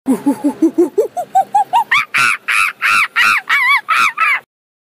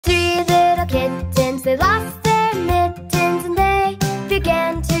Three little kittens, they lost their mittens and they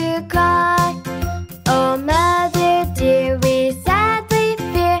began to cry. Oh, mother dear, we sadly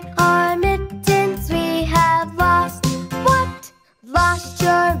fear our mittens we have lost. What? Lost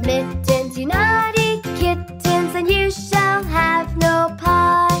your mittens, you naughty kittens, and you shall have no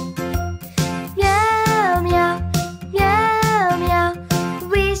pie. Meow, meow, meow, meow,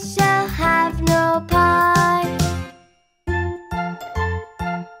 we shall have no pie.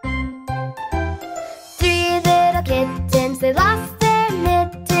 Three little kittens, they lost their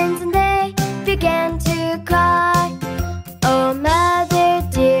mittens and they began to cry. Oh, mother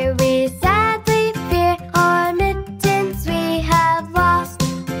dear, we sadly fear our mittens we have lost.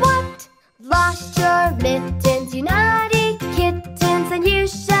 What? Lost your mittens, you naughty kittens, and you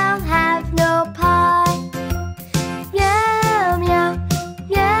shall have no pie. Meow, meow,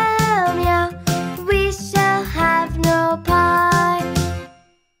 meow, meow, we shall have no pie.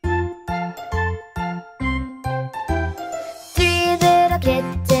 Three little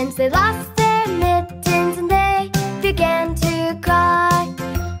kittens, they lost their mittens and they began to cry.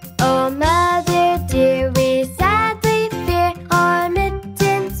 Oh, mother dear, we sadly fear our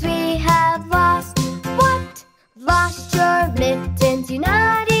mittens we have lost. What? Lost your mittens, you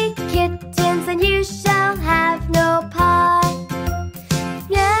naughty kittens, and you shall have no pie.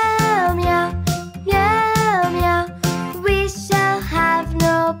 Meow, meow, meow, meow, we shall have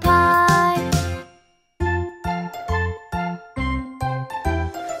no pie.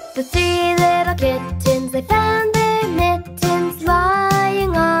 The three little kittens, they found their mittens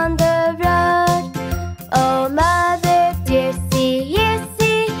lying on the road. Oh, mother dear, see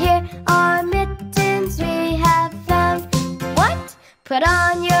here, our mittens we have found. What? Put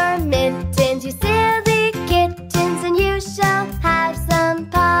on your mittens, you silly kittens, and you shall have some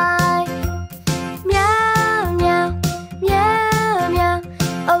pie. Meow, meow, meow, meow,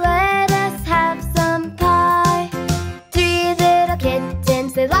 oh, let us have some pie. Three little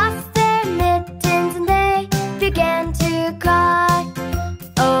kittens, they lost their mittens and they began to cry.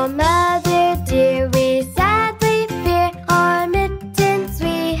 Oh, mother dear, we sadly fear our mittens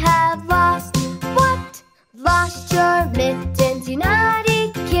we have lost. What? Lost your mittens, you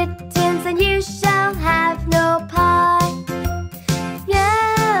naughty kittens, and you shall have no pie.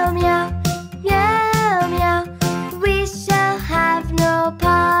 Meow, meow, meow, meow, we shall have no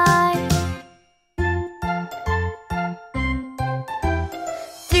pie.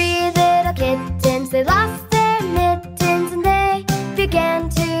 Three little kittens, they lost their mittens and they began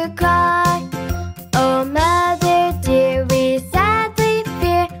to cry. Oh, mother dear, we sadly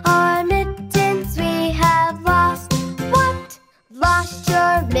fear our mittens we have lost. What? Lost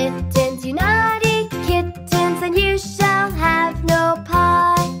your mittens, you naughty kittens, and you shall have no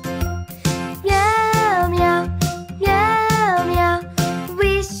pie. Meow, meow, meow, meow,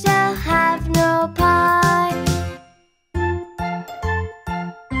 we shall have no pie.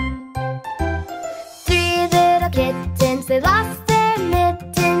 Three little kittens, they lost their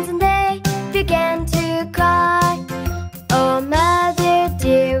mittens and they began to cry. Oh, mother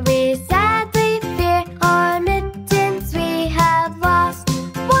dear, we sadly fear our mittens we have lost.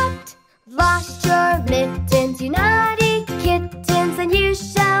 What? Lost your mittens, you naughty kittens, and you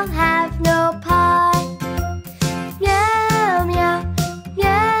shall have no pie. Meow, meow,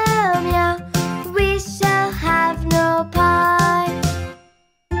 meow, meow, we shall have no pie.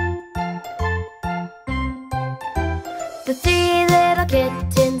 The three little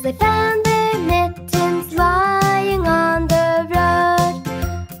kittens, they found their mittens lying on the road.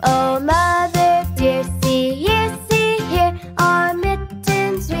 Oh, mother dear, see here, our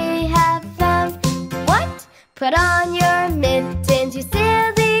mittens we have found. What? Put on your mittens, you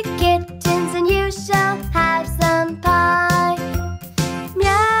silly kittens, and you shall have some pie.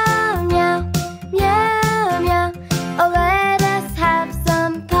 Meow, meow, meow, meow, oh, let us have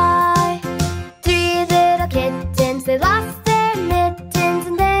some pie. Three little kittens, they lost their mittens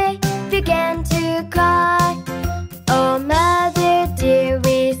and they began to cry. Oh, mother dear,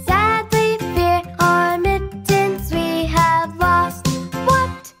 we sadly fear our mittens we have lost.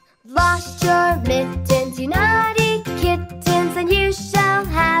 What? Lost your mittens, you naughty kittens, and you shall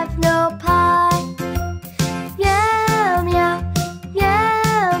have no pie. Meow, meow,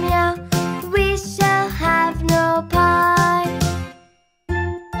 meow, meow, we shall have no pie.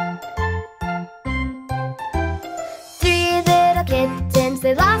 Three little kittens,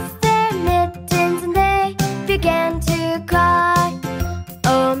 they lost their mittens and they began to cry.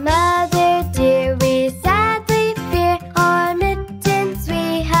 Oh, mother dear, we sadly fear our mittens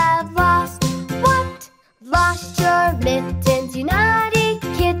we have lost. What? Lost your mittens, you naughty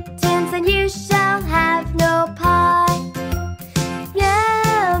kittens,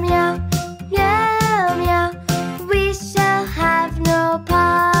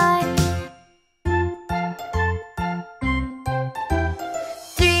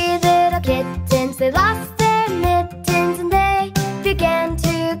 they lost their mittens and they began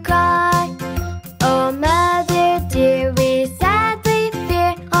to cry. Oh, mother dear, we sadly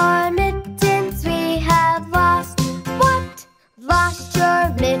fear our mittens we have lost. What? Lost your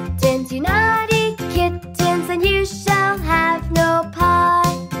mittens, you naughty kittens, and you shall have no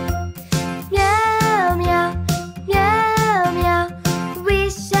pie. Meow, meow, meow, meow, we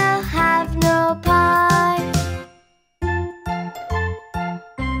shall have no pie.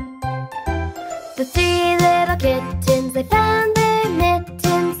 The three little kittens, they found their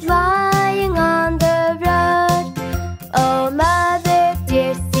mittens lying on the road. Oh, mother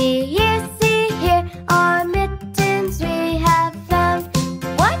dear, see here, our mittens we have found.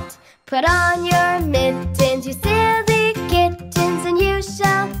 What? Put on your mittens, you silly kittens, and you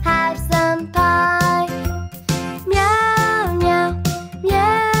shall have some pie. Meow, meow,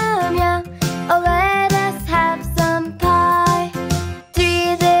 meow, meow, oh, let us have some pie.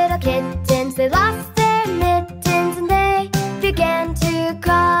 Three little kittens, they lost their mittens and they began to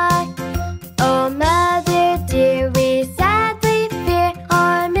cry. Oh, mother dear, we sadly fear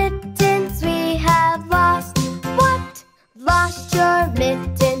our mittens we have lost. What? Lost your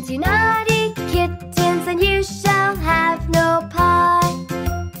mittens, you naughty kittens, and you shall have no pie.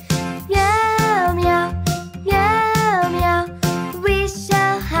 Meow, meow, meow, meow, we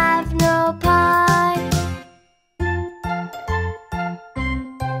shall have no pie.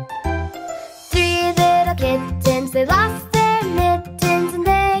 Three little kittens, they lost their mittens and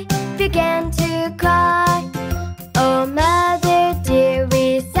they began to cry. Oh, mother dear,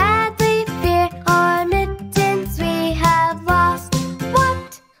 we sadly fear our mittens we have lost.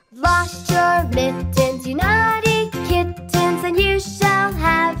 What? Lost your mittens, you naughty kittens, and you shall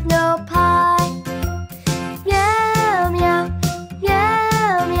have no pie. Meow, meow,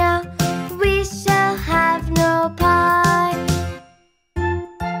 meow, meow, we shall have no pie.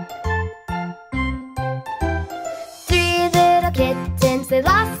 Three little kittens, they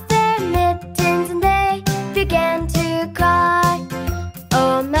lost their mittens and they began to cry.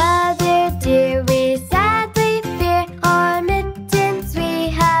 Oh, mother dear, we sadly fear our mittens we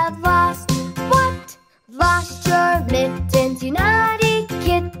have lost. What? Lost your mittens, you naughty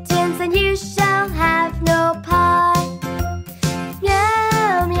kittens, and you shall have no pie.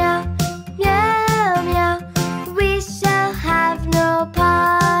 Meow, meow, meow, meow, we shall have no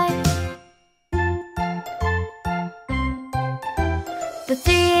pie. The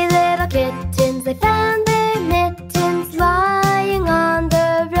three little kittens, they found their mittens lying on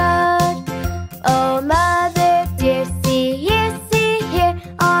the road. Oh, mother dear, see here,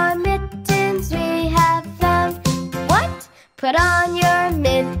 our mittens we have found. What? Put on your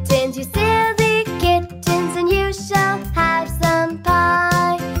mittens, you silly kittens, and you shall have some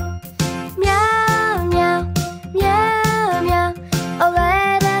pie. Meow, meow, meow, meow, oh,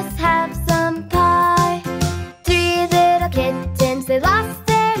 let us have some pie. Three little kittens, they lost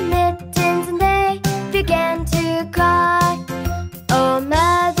their mittens and they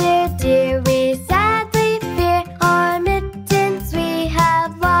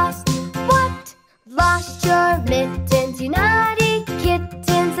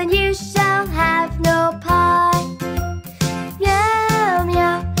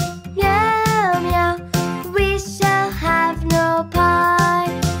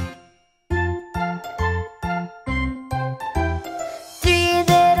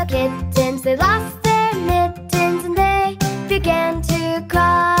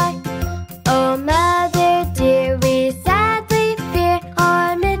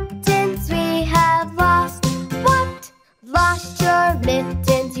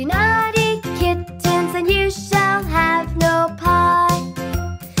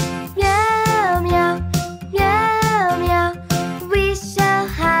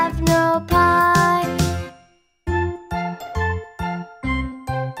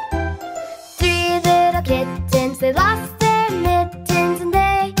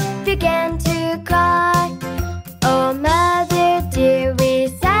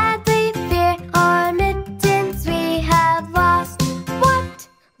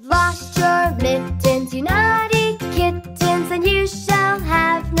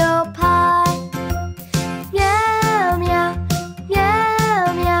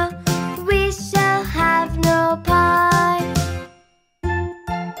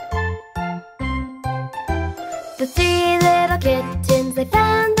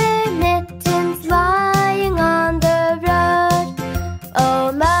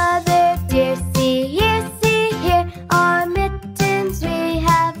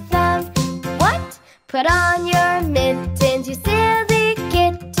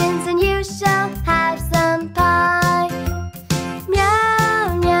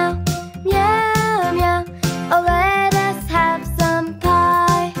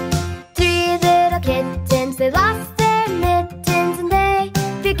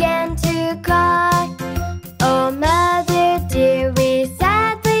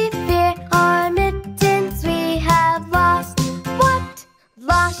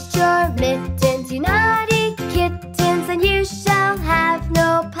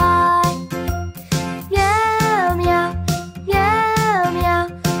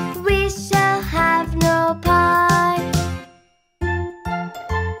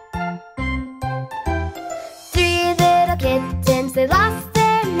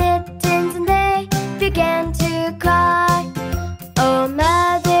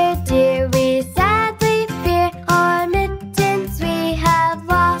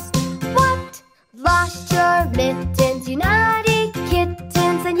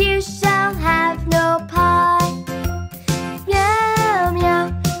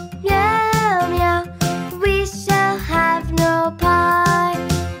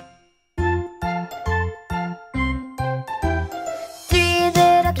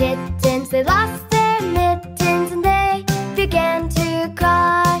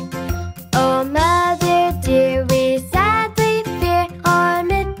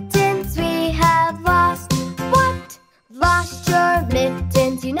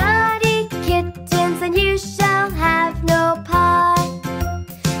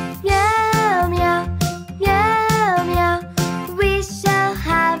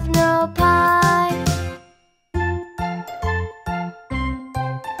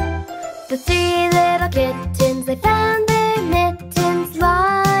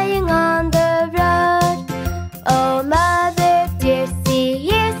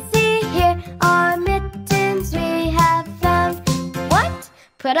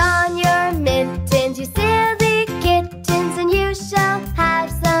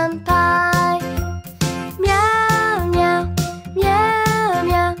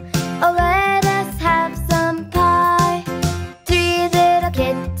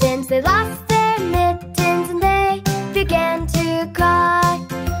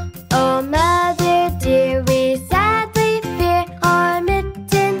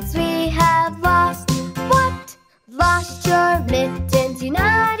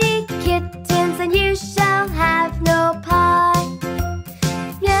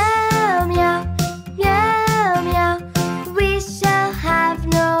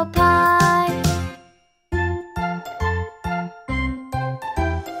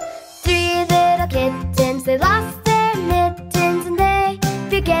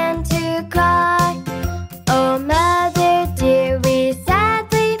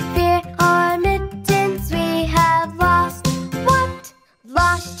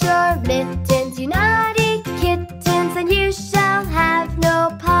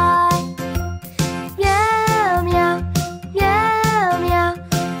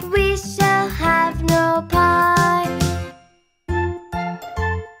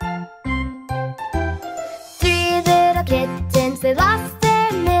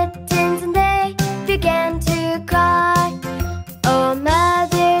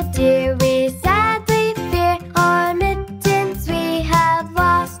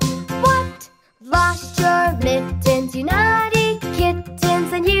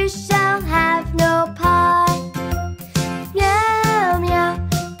and you shall have no pie. Meow, meow,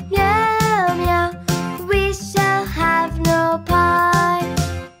 meow, meow, we shall have no pie.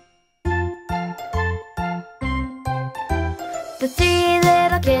 The three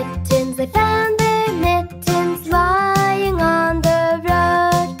little kittens, they found their mittens lying on the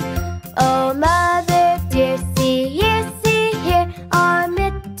road. Oh, mother dear, see here, our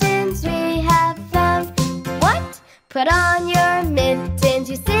mittens we have found. What? Put on your mittens,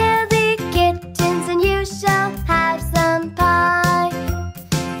 you silly kittens, and you shall have some pie.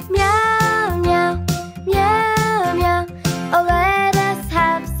 Meow, meow, meow, meow, oh, let us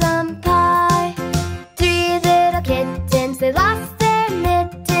have some pie. Three little kittens, they lost their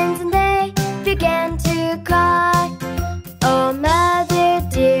mittens, and they began to cry. Oh, mother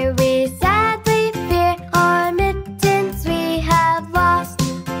dear, we sadly fear our mittens we have lost.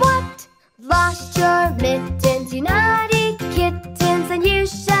 What? Lost your mittens, you naughty kittens, and you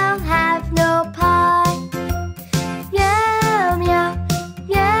shall have no pie. Meow, meow,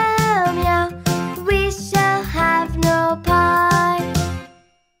 meow, meow, we shall have no pie.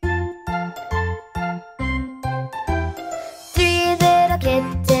 Three little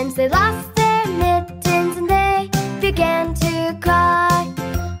kittens, they lost their mittens, and they began to cry.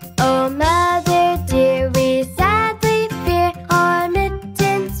 Oh, mother dear, we sadly fear our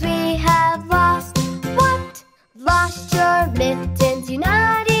mittens we have lost. What? Lost your mittens, you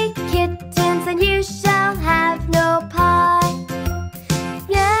naughty kittens, and you shall have no pie.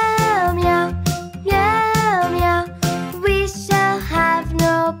 Meow, meow, meow, meow, we shall have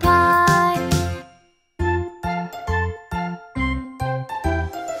no pie.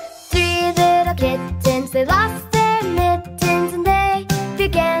 Three little kittens, they lost their mittens, and they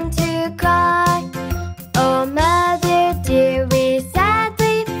began to cry. Oh, mother dear, we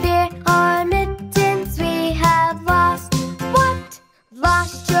sadly fear our mittens we have lost. What?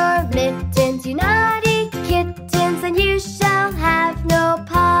 Lost your mittens, you naughty kittens, and you shall have no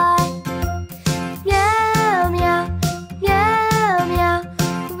pie. Meow, meow, meow, meow,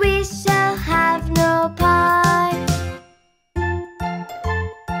 we shall have no pie.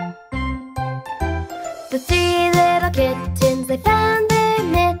 The three little kittens, they found their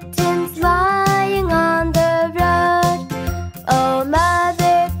mittens lying on the road. Oh,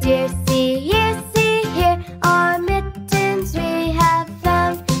 mother dear, see here, our mittens we have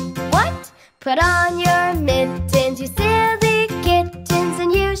found. What? Put on your mittens, you silly kittens,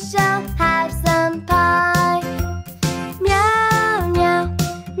 and you shall have some pie. Meow, meow,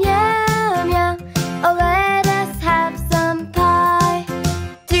 meow, meow, oh, let us have some pie.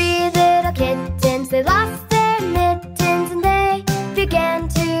 Three little kittens, they lost their mittens, and they began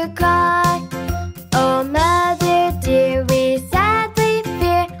to cry. Oh, mother dear, we sadly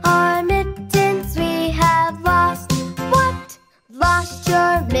fear our mittens we have lost. What? Lost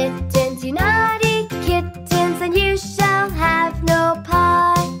your mittens, you naughty kittens, and you shall have no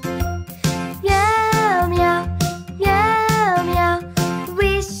pie. Meow, meow, meow, meow,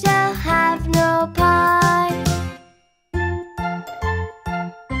 we shall have no pie.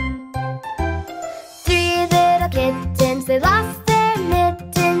 Three little kittens, they lost their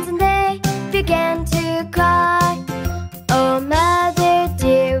mittens, and they began to cry. Oh, mother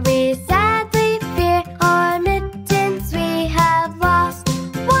dear, we sadly fear our mittens we have lost.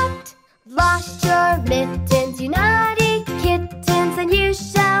 What? Lost your mittens, you naughty kittens, and you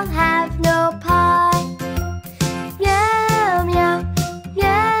shall have no pie. Meow, meow,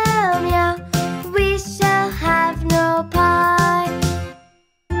 meow, meow, we shall have no pie.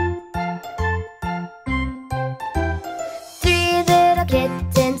 Three little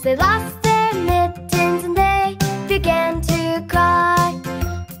kittens, they lost their mittens, and they began to cry.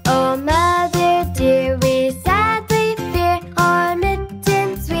 Oh, mother dear, we sadly fear our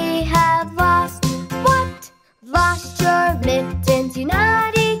mittens we have lost. What? Lost your mittens, you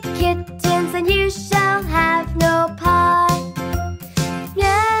naughty kittens, and you shall have no pie.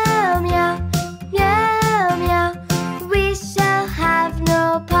 Meow, meow, meow, meow, we shall have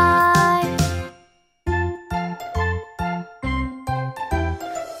no pie.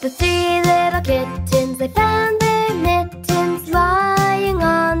 The three little kittens, they found their mittens lying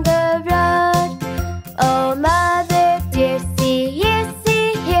on the road. Oh, mother dear, see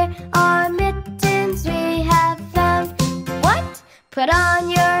here, our mittens we have found. What? Put on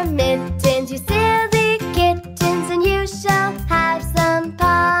your mittens, you silly kittens, and you shall have some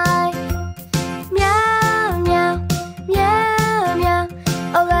pie. Meow, meow, meow, meow,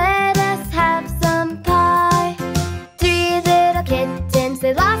 oh, let us have some pie. Three little kittens,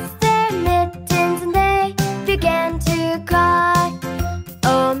 they lost their mittens, and they began to cry.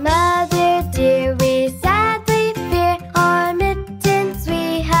 Oh, mother dear, we sadly fear our mittens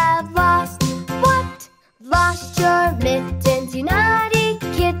we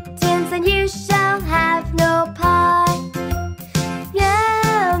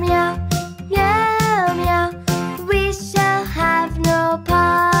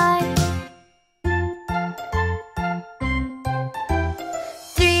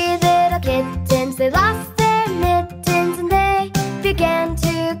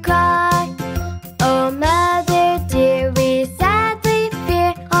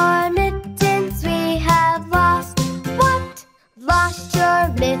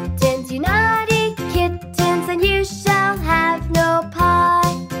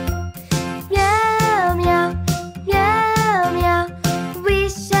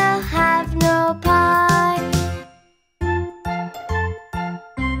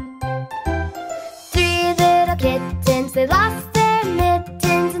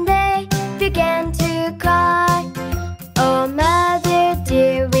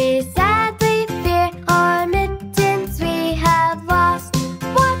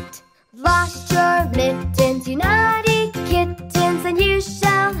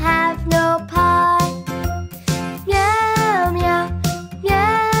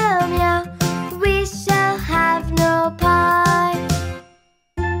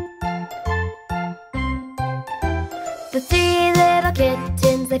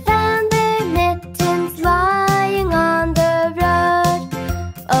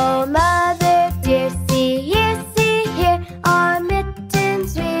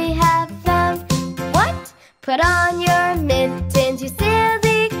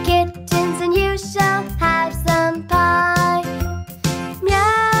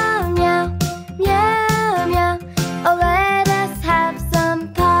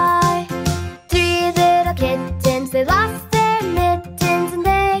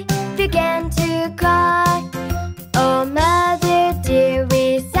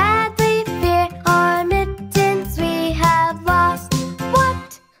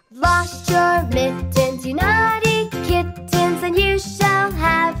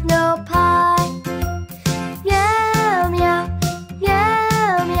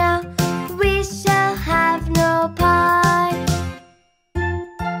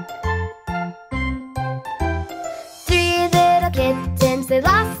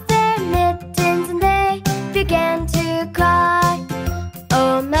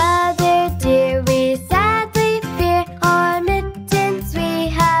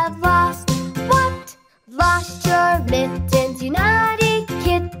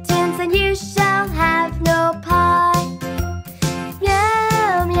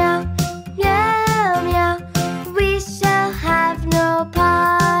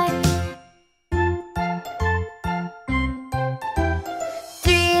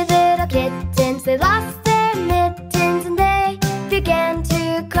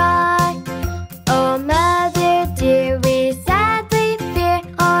to cry. Oh, mother dear, we sadly fear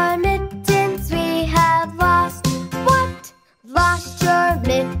our mittens we have lost. What? Lost your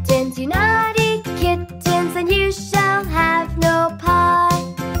mittens, you naughty kittens, and you shall have no pie.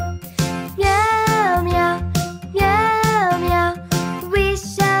 Meow, meow, meow, meow, we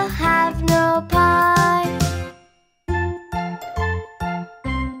shall have no pie.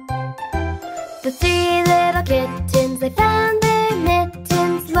 The three little kittens, they found their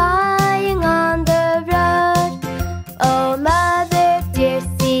mittens lying on the road. Oh, mother dear,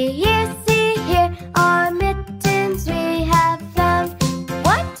 see here, our mittens we have found.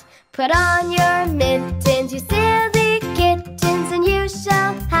 What? Put on your mittens, you silly kittens, and you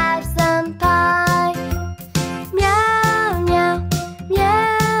shall have some pie. Meow, meow,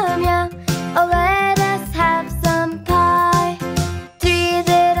 meow, meow, oh, let us have some pie. Three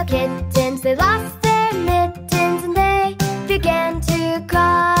little kittens, they lost their mittens, and they began to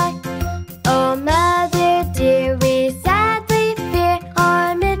cry. Oh, mother dear, we sadly fear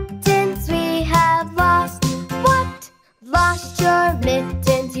our mittens we have lost. What? Lost your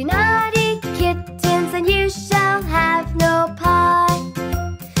mittens, you naughty kittens, and you shall have no pie.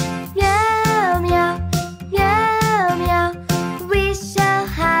 Meow, meow, meow, meow, we shall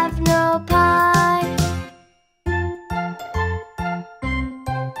have no pie.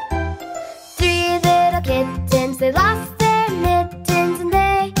 Three little kittens, they lost their mittens, and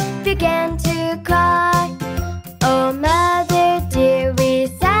they began to cry. Oh, mother dear, we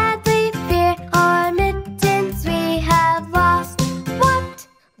sadly fear our mittens we have lost. What?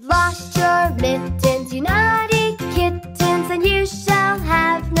 Lost your mittens, you naughty kittens, and you shall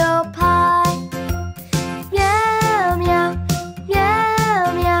have no pie. Meow, meow,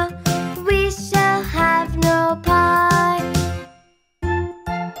 meow, meow, we shall have no pie.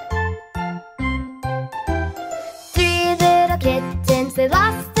 Three little kittens, they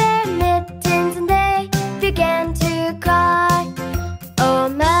lost their mittens, and they began to cry. Oh,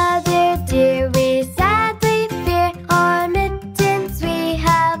 mother dear, we sadly fear our mittens we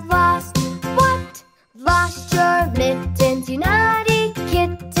have lost. What? Lost your mittens, you naughty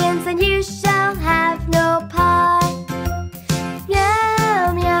kittens, and you shall have no pie.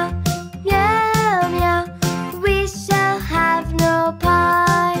 Meow, meow, meow, meow, we shall have no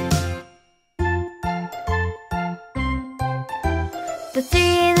pie. The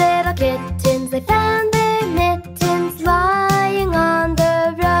three little kittens, they found their mittens lying on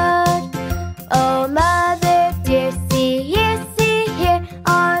the road. Oh, mother dear, see here,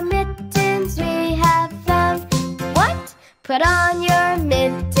 our mittens we have found. What? Put on your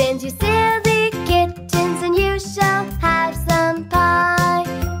mittens, you silly kittens, and you shall have some pie.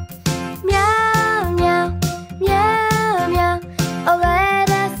 Meow, meow, meow, meow, oh, let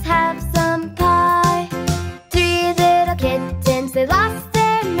us have some pie. Three little kittens, they lost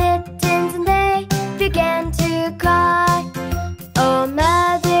their mittens, and they began to cry. Oh,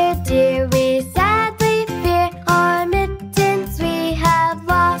 mother dear, we sadly fear our mittens we have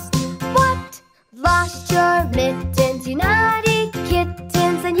lost. What? Lost your mittens, you naughty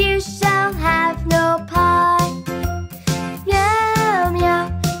kittens, and you shall have no pie. Meow, meow,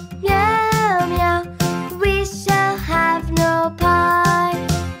 meow, meow, we shall have no pie.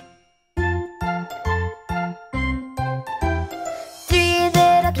 Three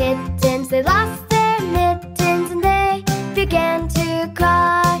little kittens, they lost their mittens, and they began to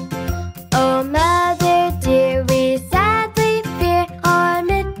cry. Oh, mother dear, we sadly fear our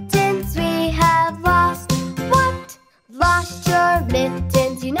mittens we have lost. What? Lost your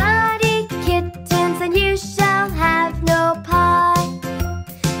mittens, you naughty kittens, and you shall have no pie.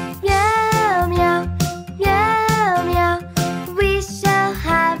 Meow, meow, meow, meow, we shall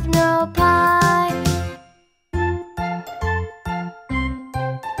have no pie.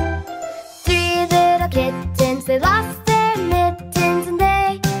 Three little kittens, they lost their mittens, and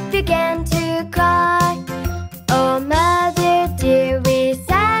they began to cry. Oh, mother dear, we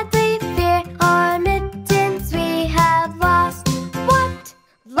sadly fear our mittens we have lost. What?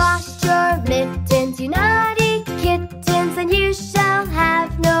 Lost your mittens, you naughty kittens, and you shall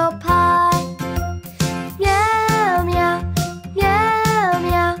have no pie. Meow, meow, meow,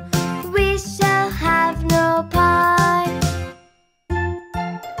 meow, we shall have no pie.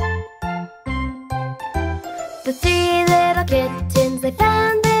 The three little kittens, they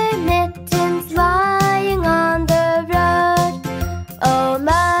found their mittens lying on the road. Oh,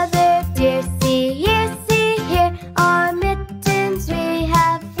 mother dear, see here, our mittens we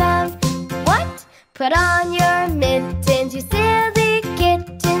have found. What? Put on your mittens, you silly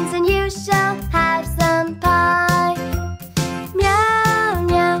kittens, and you shall have some pie. Meow,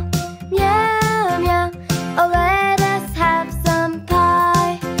 meow, meow, meow, oh, let us have some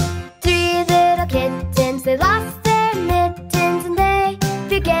pie.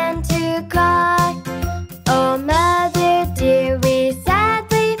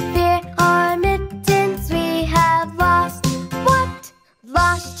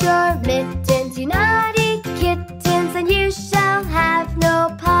 lost your mittens, you naughty kittens, and you shall have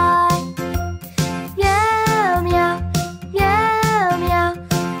no pie. Meow, meow, meow, meow,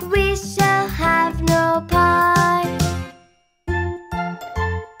 we shall have no pie.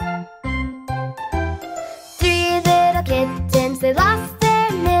 3 little kittens, they lost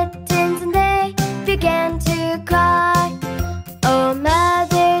their mittens, and they began to cry. Oh,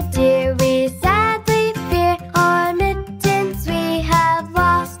 mother dear, we sadly fear our mittens we have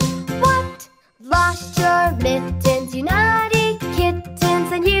lost. What? Lost your mittens, you naughty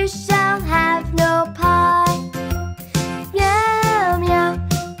kittens, and you shall have no pie. Meow, meow,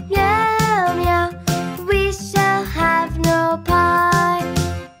 meow, meow, we shall have no pie.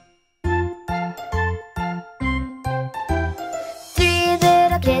 3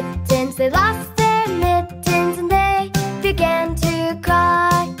 little kittens, they lost their mittens, and they began to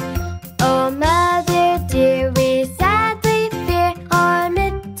cry. Oh, mother dear, we sadly fear our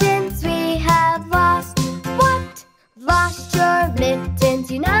mittens we have lost. What? Lost your mittens,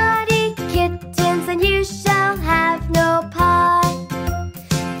 you naughty kittens, and you shall have no pie.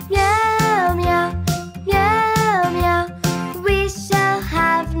 Meow, meow, meow, meow, we shall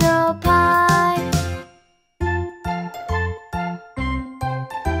have no pie.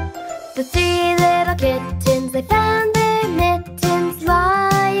 The 3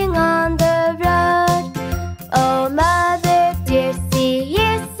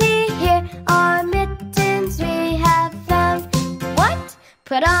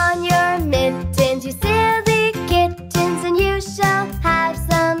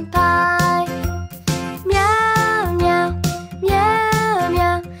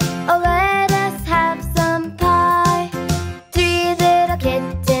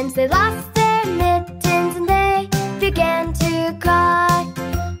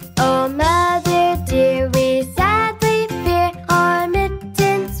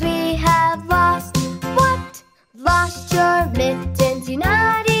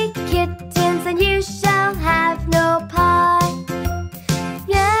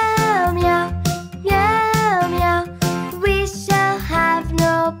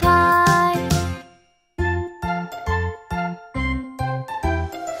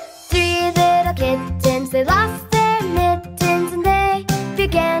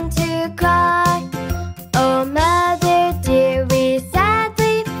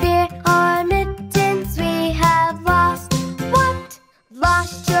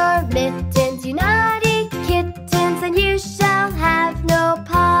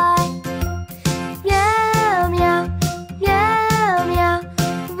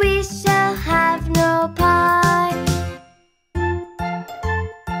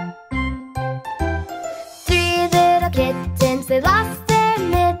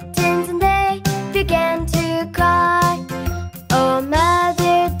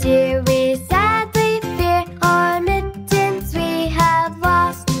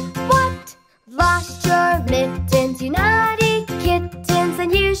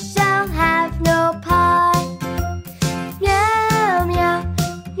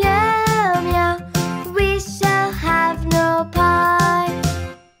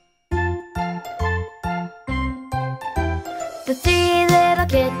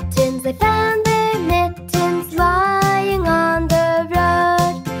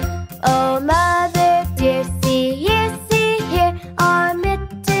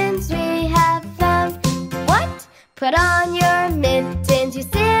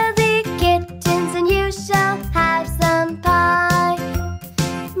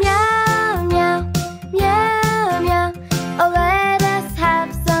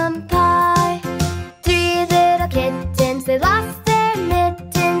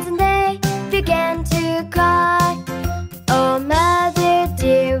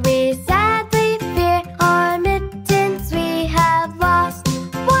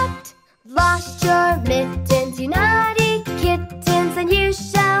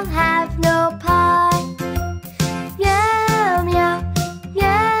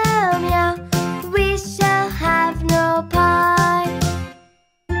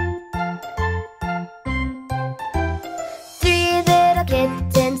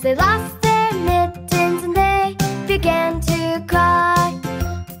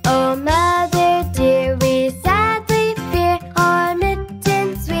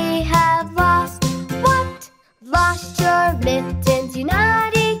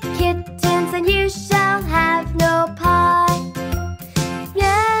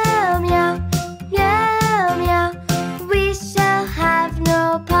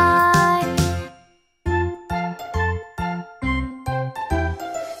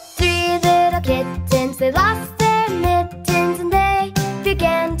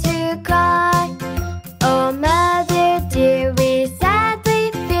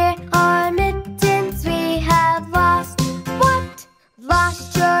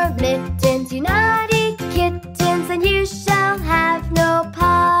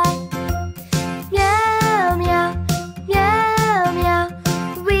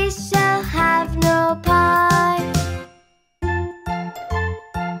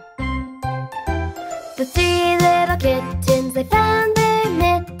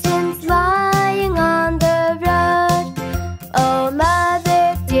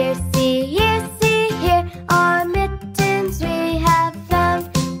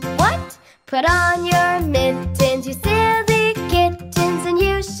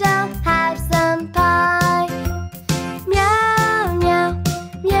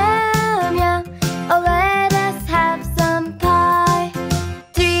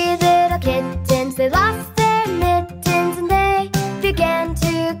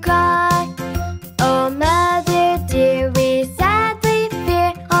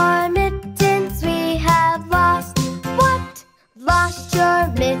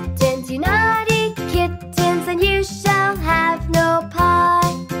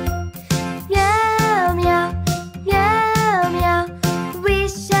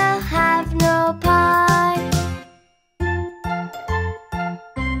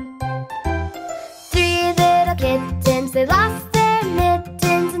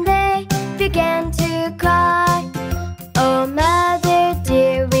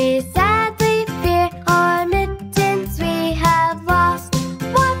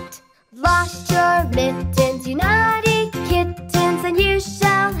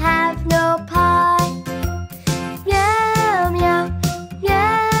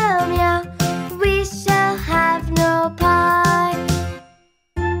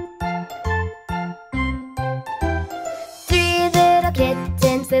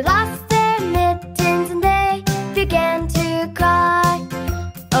 They lost their mittens and they began to cry.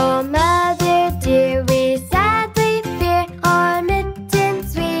 Oh, mother dear, we sadly fear our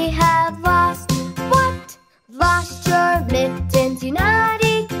mittens we have lost. What? Lost your mittens, you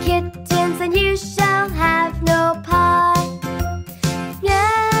naughty kittens, and you shall have no pie.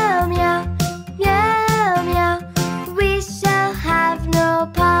 Meow, meow, meow, meow, we shall have no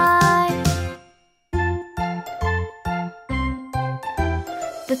pie.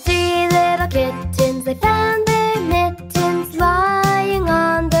 The three little kittens, they found their mittens lying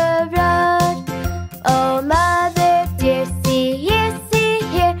on the road. Oh, mother dear, see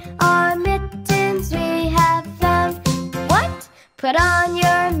here, our mittens we have found. What? Put on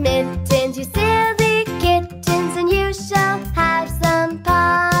your mittens, you silly kittens, and you shall